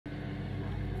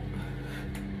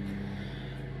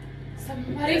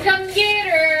Somebody come get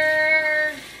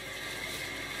her.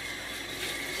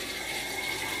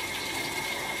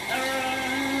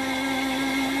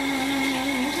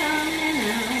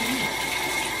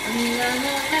 I'm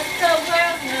gonna let the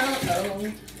world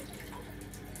know.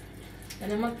 And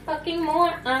I'm a fucking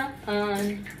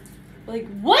moron. Like,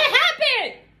 what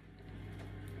happened?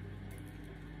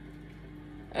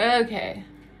 Okay.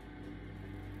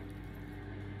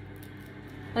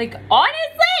 Like,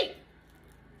 honestly?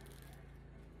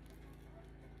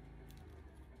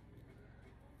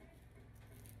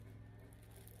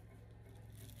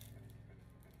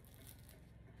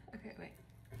 Okay, wait.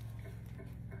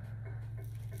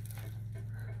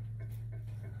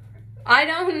 I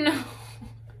don't know.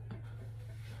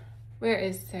 Where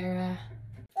is Sarah?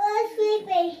 Let's sleep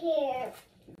in here.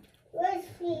 Let's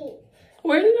sleep.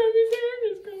 Where did every Sarah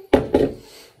just go?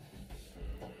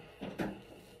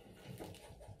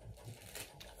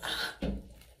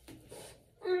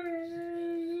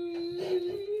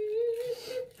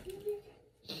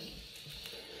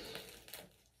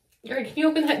 Gary, can you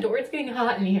open that door? It's getting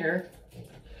hot in here.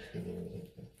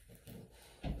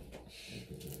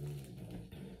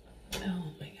 Oh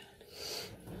my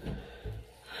god.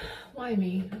 Why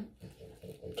me?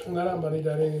 Turn that on, buddy.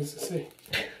 Daddy needs to see.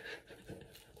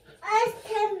 Let's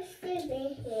come sleep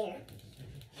in here.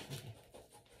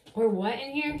 Or what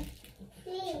in here?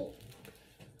 Sleep.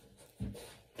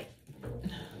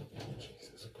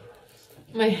 Jesus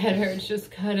Christ. My head hurts.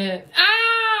 Just cut it.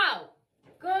 Ow!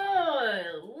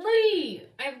 Golly!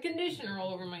 I have conditioner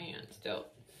all over my hand still.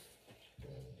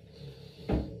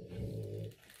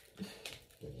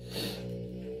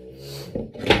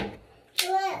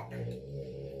 Look.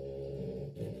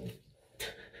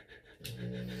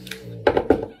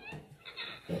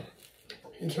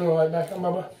 Can you turn the light back on,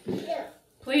 Bubba? No.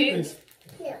 Please.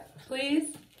 No.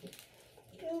 Please.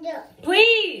 No.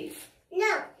 Please!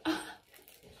 No.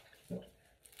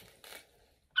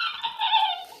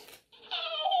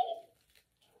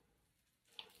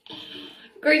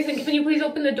 Grayson, can you please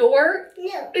open the door?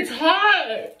 No. It's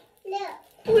hot! No.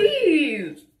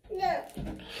 Please! No.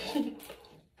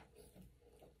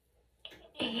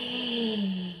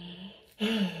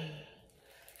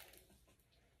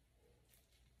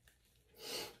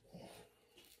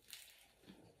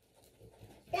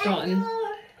 Done.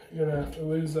 You're gonna have to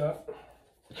lose that.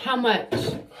 How much?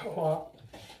 A lot.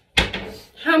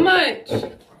 How much?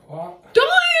 A lot. Done!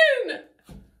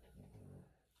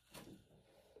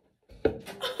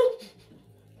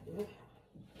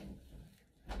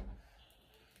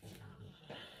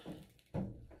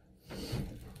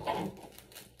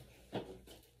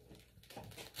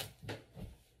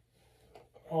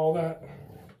 All that.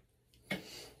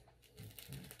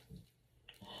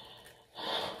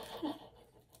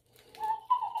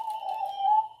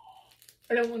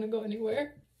 I don't want to go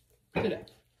anywhere today.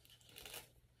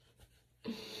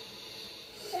 What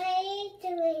are you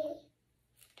doing?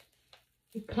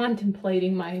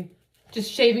 Contemplating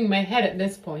just shaving my head at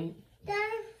this point. Dad,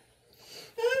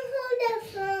 don't hold the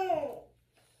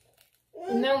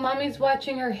phone. No, Mommy's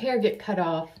watching her hair get cut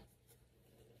off.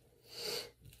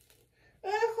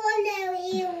 Don't hold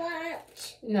that you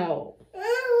want. No.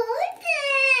 Hold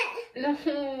it. No.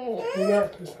 You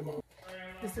got to piss him off.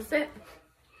 This is it.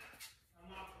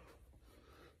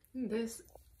 This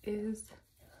is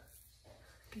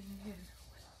it.